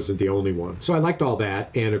 and she wasn't the only one. So I liked all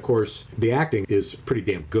that, and of course, the acting is pretty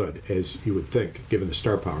damn good, as you would think, given the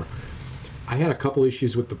star power. I had a couple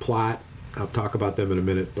issues with the plot. I'll talk about them in a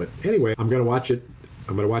minute, but anyway, I'm going to watch it.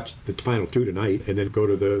 I'm going to watch the final 2 tonight, and then go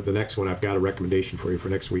to the next one. I've got a recommendation for you for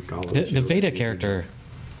next week. The Veda character...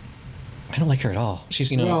 I don't like her at all. She's,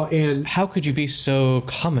 and how could you be so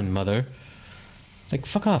common, mother? Like,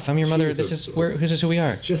 fuck off. I'm your mother. This is who we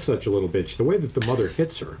are. Just such a little bitch. The way that the mother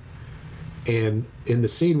hits her And in the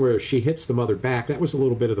scene where she hits the mother back, that was a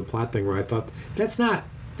little bit of the plot thing where I thought,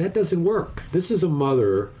 that doesn't work. This is a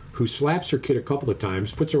mother who slaps her kid a couple of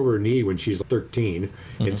times, puts her over her knee when she's 13,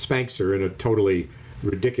 and spanks her in a totally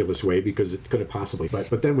ridiculous way because it couldn't possibly.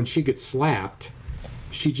 But then when she gets slapped,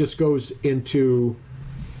 she just goes into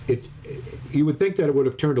it. You would think that it would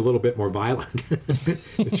have turned a little bit more violent.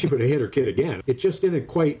 That she would have hit her kid again. It just didn't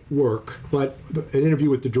quite work. But an interview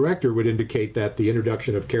with the director would indicate that the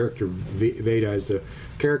introduction of character Veda as a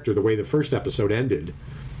character, the way the first episode ended,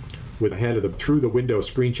 with a head of the through the window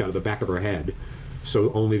screenshot of the back of her head,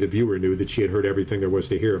 so only the viewer knew that she had heard everything there was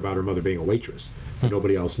to hear about her mother being a waitress.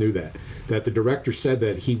 Nobody else knew that. That the director said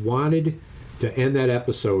that he wanted to end that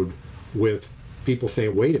episode with people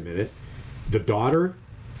saying, "Wait a minute, the daughter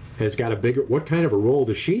has got a bigger. What kind of a role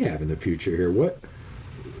does she have in the future here? What?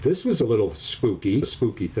 This was a little spooky, a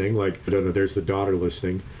spooky thing. Like, I don't know. There's the daughter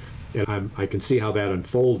listening, and I can see how that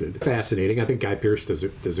unfolded. Fascinating. I think Guy Pearce does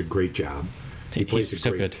a great job. He plays a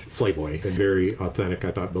so great good. playboy and very authentic.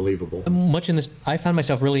 I thought believable. Much in this, I found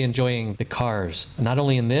myself really enjoying the cars, not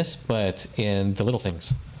only in this but in The Little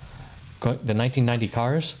Things, the 1990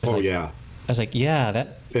 cars. Oh yeah. I was like, yeah,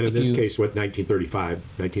 that. And in this case, what, 1935,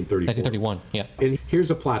 1934? 1931, yeah. And here's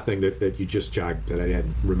a plot thing that you just jogged that I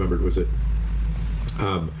hadn't remembered. Was it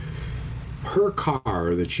her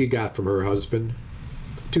car that she got from her husband?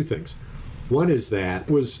 Two things. One is that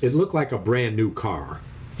it looked like a brand new car.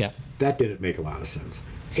 Yeah. That didn't make a lot of sense.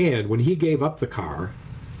 And when he gave up the car,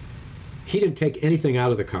 he didn't take anything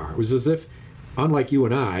out of the car. It was as if, unlike you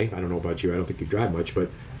and I don't know about you, I don't think you drive much, but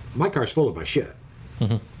my car's full of my shit.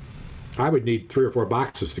 Mm-hmm. I would need 3 or 4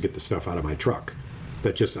 boxes to get the stuff out of my truck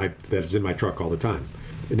that is in my truck all the time.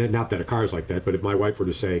 And not that a car's like that, but if my wife were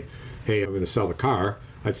to say, "Hey, I'm going to sell the car,"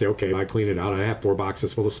 I'd say, "Okay, I clean it out. I have 4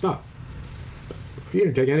 boxes full of stuff." He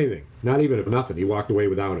didn't take anything, not even nothing. He walked away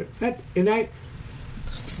without it.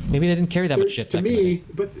 Maybe they didn't carry that much shit. To me,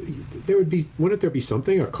 but wouldn't there be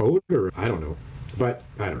something, a code, or I don't know. But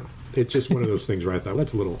I don't know. It's just one of those things where I thought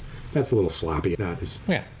that's a little sloppy, not as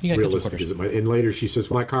realistic as it might. And later she says,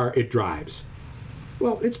 "My car, it drives."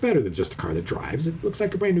 Well, it's better than just a car that drives. It looks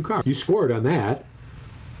like a brand new car. You scored on that.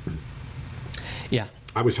 Yeah.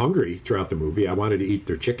 I was hungry throughout the movie. I wanted to eat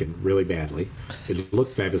their chicken really badly. It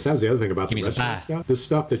looked fabulous. That was the other thing about the restaurant stuff. The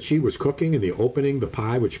stuff that she was cooking in the opening, the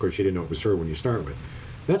pie, which of course you didn't know it was her when you start with.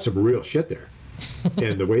 That's some real shit there.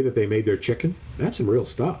 And the way that they made their chicken, that's some real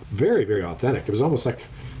stuff. Very, very authentic. It was almost like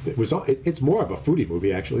it's more of a foodie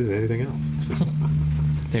movie actually than anything else.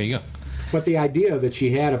 There you go. But the idea that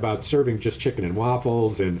she had about serving just chicken and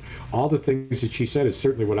waffles and all the things that she said is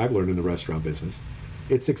certainly what I've learned in the restaurant business.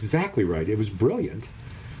 It's exactly right. It was brilliant.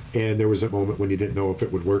 And there was a moment when you didn't know if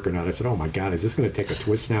it would work or not. I said, "Oh my God, is this going to take a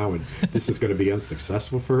twist now and this is going to be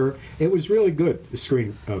unsuccessful for her?" It was really good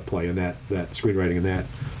screenplay in that screenwriting in that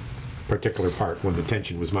particular part when the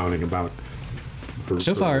tension was mounting about her.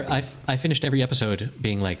 So far, I finished every episode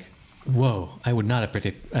being like, "Whoa, I would not have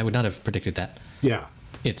predicted that." Yeah.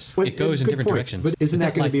 It goes in different directions. But isn't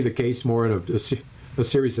that going to be the case more in a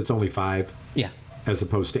series that's only 5? Yeah. As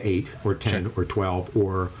opposed to 8 or 10 or 12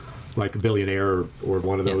 or like a Billionaire or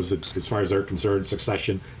one of those that, as far as they're concerned,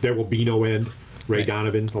 Succession, there will be no end. Ray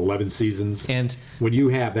Donovan, 11 seasons. And when you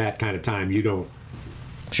have that kind of time, you don't.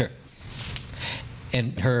 Sure.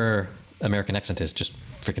 And her American accent is just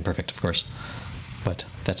freaking perfect, of course. But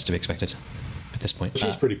that's to be expected at this point.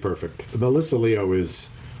 She's pretty perfect. Melissa Leo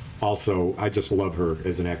is also, I just love her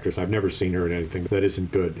as an actress. I've never seen her in anything that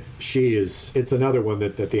isn't good. It's another one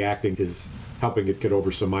that the acting is helping it get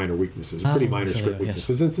over some minor weaknesses, pretty minor script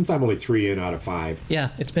weaknesses. And since I'm only 3 in out of 5. Yeah,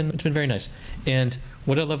 it's been very nice. And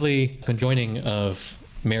what a lovely conjoining of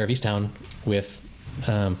Mayor of Easttown with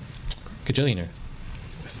Kajillionaire,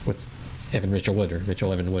 with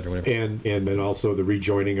Rachel Evan Wood or whatever. And then also the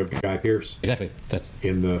rejoining of Guy Pearce. Exactly.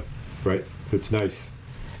 Right. It's nice.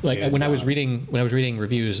 Like when I was reading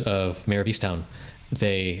reviews of Mayor of Easttown,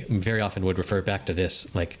 they very often would refer back to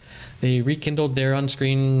this. Like they rekindled their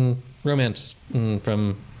on-screen romance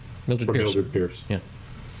from Mildred Pierce. Yeah.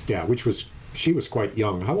 Yeah, she was quite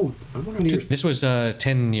young. How old? I wonder how many years. This was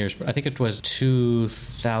 10 years. I think it was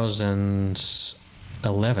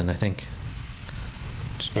 2011. I think.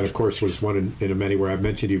 And of course, was one in a many where I've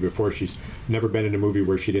mentioned to you before. She's never been in a movie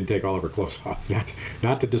where she didn't take all of her clothes off.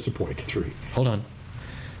 Not to disappoint. 3. Hold on.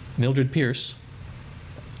 Mildred Pierce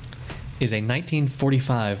is a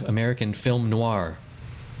 1945 American film noir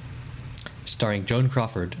starring Joan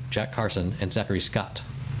Crawford, Jack Carson, and Zachary Scott.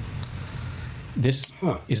 This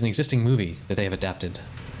is an existing movie that they have adapted.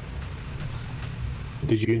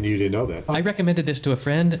 You didn't know that? I recommended this to a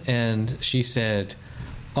friend, and she said,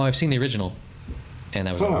 "Oh, I've seen the original." And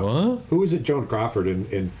I was like, what? Who was it? Joan Crawford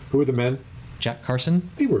and who are the men? Jack Carson,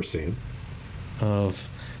 They were seeing. who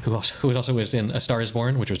also was in A Star Is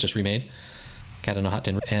Born, which was just remade, Cat on a Hot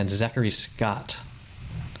Tin, and Zachary Scott,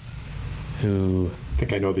 who I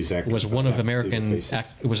think I know these actors. was but one I of have to see their American faces.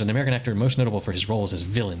 was an American actor most notable for his roles as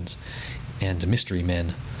villains and mystery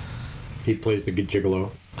men. He plays the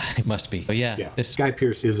gigolo. It must be. But yeah, Yeah. this. Guy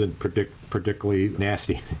Pearce isn't particularly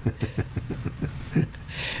nasty.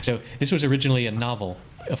 So this was originally a novel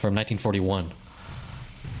from 1941.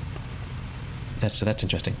 That's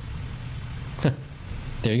interesting. Huh.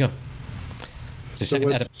 There you go. It's the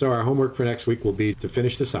second So our homework for next week will be to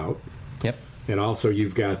finish this out. Yep. And also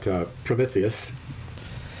you've got Prometheus.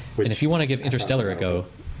 Which And if you want to give I Interstellar a thought go,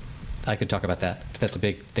 I could talk about that. That's a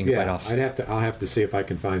big thing to bite Yeah, off. I'll have to see if I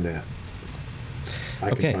can find that. I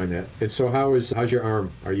Okay. can find that. And so how's your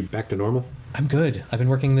arm? Are you back to normal? I'm good. I've been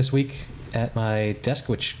working this week at my desk,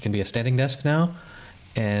 which can be a standing desk now.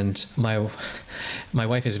 And my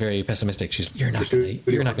wife is very pessimistic. She's you're not Just gonna, video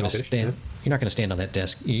you're not going to finished, stand you're not going to stand on that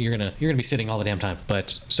desk. You're gonna be sitting all the damn time.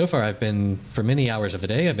 But so far, I've been for many hours of the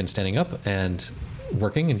day. I've been standing up and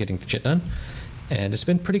working and getting shit done, and it's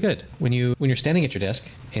been pretty good. When you're standing at your desk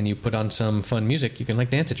and you put on some fun music, you can like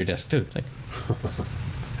dance at your desk too. It's like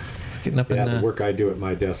it's getting up Yeah, and the work I do at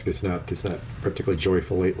my desk is not particularly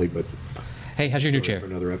joyful lately, but hey, how's your new story chair? for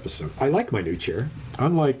another episode. I like my new chair.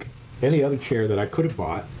 Unlike any other chair that I could have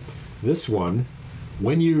bought, this one,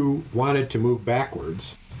 when you want it to move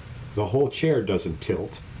backwards, the whole chair doesn't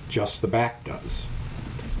tilt, just the back does.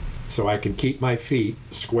 So I can keep my feet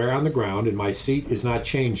square on the ground and my seat is not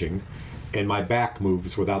changing and my back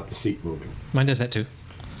moves without the seat moving. Mine does that too.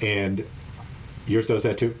 And yours does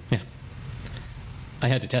that too? Yeah. I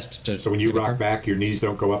had to test. So when you to rock confirm. back, your knees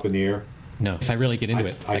don't go up in the air? No, if I really get into I-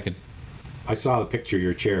 it, I- I could. I saw the picture of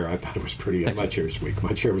your chair. I thought it was pretty. My Excellent. chair's weak.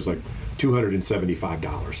 My chair was like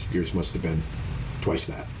 $275. Yours must have been twice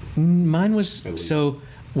that. Mine was At least. so.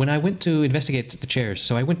 When I went to investigate the chairs,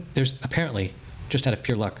 so I went. There's apparently, just out of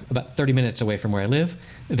pure luck, about 30 minutes away from where I live,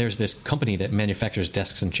 there's this company that manufactures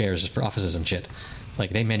desks and chairs for offices and shit.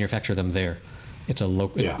 Like they manufacture them there. It's a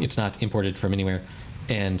local. Yeah. It's not imported from anywhere.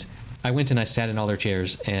 And I went and I sat in all their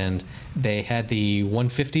chairs, and they had the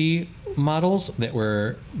 150 models that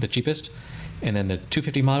were the cheapest, and then the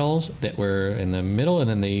 250 models that were in the middle, and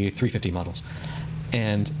then the 350 models.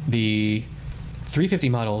 And the 350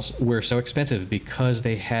 models were so expensive because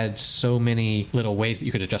they had so many little ways that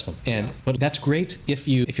you could adjust them. And but that's great if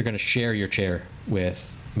you're going to share your chair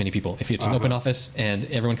with many people. If it's an open office and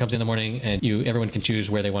everyone comes in the morning and everyone can choose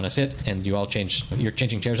where they want to sit and you're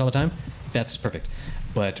changing chairs all the time, that's perfect.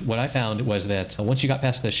 But what I found was that once you got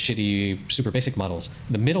past the shitty super basic models,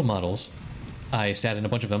 the middle models, I sat in a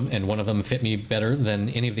bunch of them, and one of them fit me better than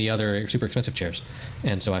any of the other super expensive chairs.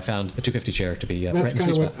 And so I found the 250 chair to be right That's in the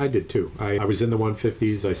kind sweet of spot. what I did too. I was in the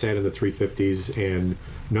 150s. I sat in the 350s, and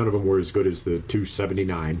none of them were as good as the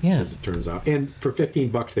 279, Yeah. as it turns out. And for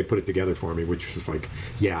 $15, they put it together for me, which was like,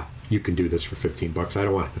 yeah, you can do this for $15. I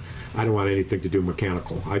don't want anything to do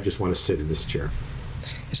mechanical. I just want to sit in this chair.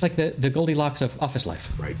 It's like the Goldilocks of office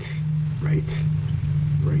life. Right.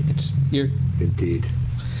 You're Indeed.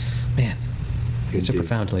 man. It's so Indeed.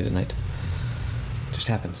 profound late at night. It just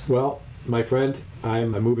happens. Well, my friend,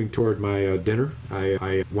 I'm moving toward my dinner.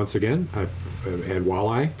 I once again, I've had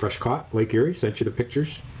walleye, fresh caught, Lake Erie. Sent you the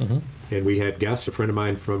pictures. Mm-hmm. And we had guests. A friend of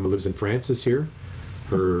mine lives in France is here.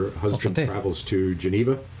 Her husband Enchanté. travels to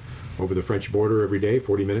Geneva over the French border every day,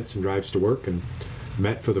 40 minutes, and drives to work. And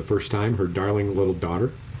met for the first time her darling little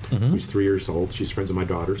daughter, who's 3 years old. She's friends of my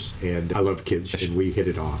daughter's. And I love kids, and we hit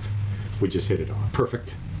it off. We just hit it off.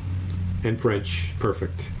 Perfect. And French,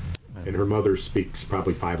 perfect. And her mother speaks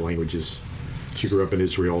probably 5 languages. She grew up in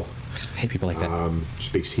Israel. I hate people like that.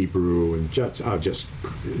 Speaks Hebrew, and just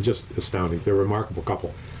astounding. They're a remarkable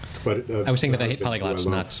couple. But I was saying that I hate husband, who polyglots,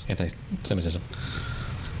 love. not anti-Semitism.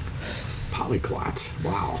 Polyglots.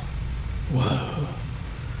 Wow. Whoa.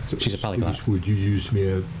 She's a polyglot. Would you use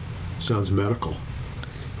me? Sounds medical.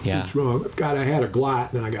 Yeah. What's wrong? I had a glot,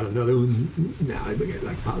 and then I got another one. Now I get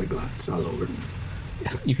like polyglots all over.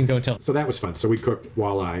 You can go and tell. So that was fun. So we cooked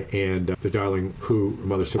walleye, and the darling, who her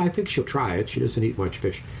mother said, I think she'll try it. She doesn't eat much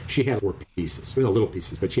fish. She had 4 pieces, little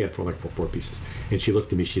pieces, but she had 4 pieces. And she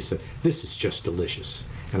looked at me. She said, "This is just delicious."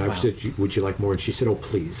 And I Wow. said, "Would you like more?" And she said, "Oh,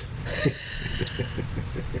 please."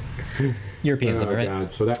 Europeans, am I right?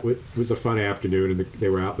 God. So that was a fun afternoon, and they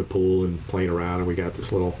were out in the pool and playing around, and we got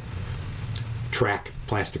this little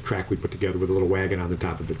plastic track we put together with a little wagon on the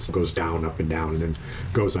top of it. So it goes down, up and down, and then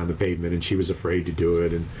goes on the pavement, and she was afraid to do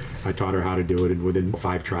it, and I taught her how to do it, and within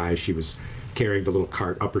 5 tries, she was carrying the little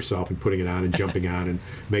cart up herself and putting it on and jumping on and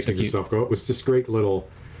making cute. herself go. It was this great little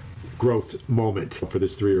growth moment for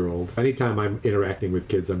this 3-year-old. Anytime I'm interacting with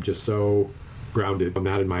kids, I'm just so grounded. I'm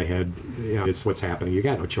not in my head. It's what's happening. You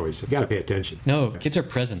got no choice. You got to pay attention. No, kids are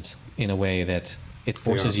present in a way that it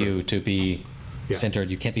forces you present. to be Yeah.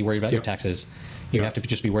 centered. You can't be worried about your Yeah. taxes. You Yeah. have to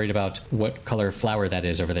just be worried about what color flower that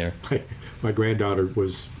is over there. My granddaughter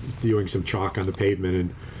was doing some chalk on the pavement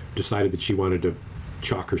and decided that she wanted to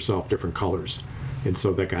chalk herself different colors. And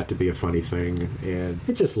so that got to be a funny thing. And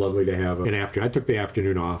it's just lovely to have an afternoon. I took the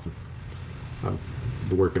afternoon off. I'm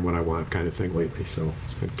working when I want kind of thing lately. So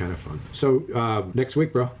it's been kind of fun. So next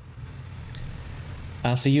week, bro.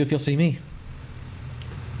 I'll see you if you'll see me.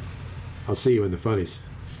 I'll see you in the funnies.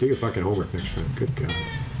 Do your fucking homework next time. Good God.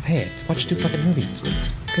 Hey, watch 2 fucking movies. Good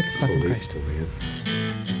fucking Christ. Man.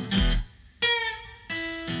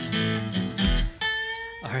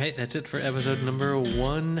 All right, that's it for episode number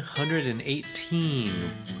 118. You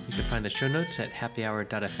can find the show notes at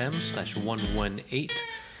happyhour.fm/118.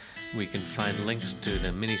 We can find links to the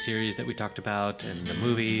miniseries that we talked about and the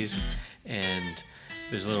movies, and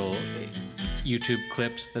there's little YouTube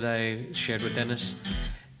clips that I shared with Dennis.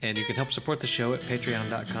 And you can help support the show at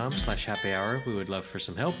patreon.com/happyhour. We would love for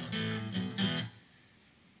some help.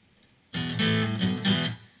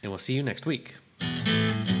 And we'll see you next week.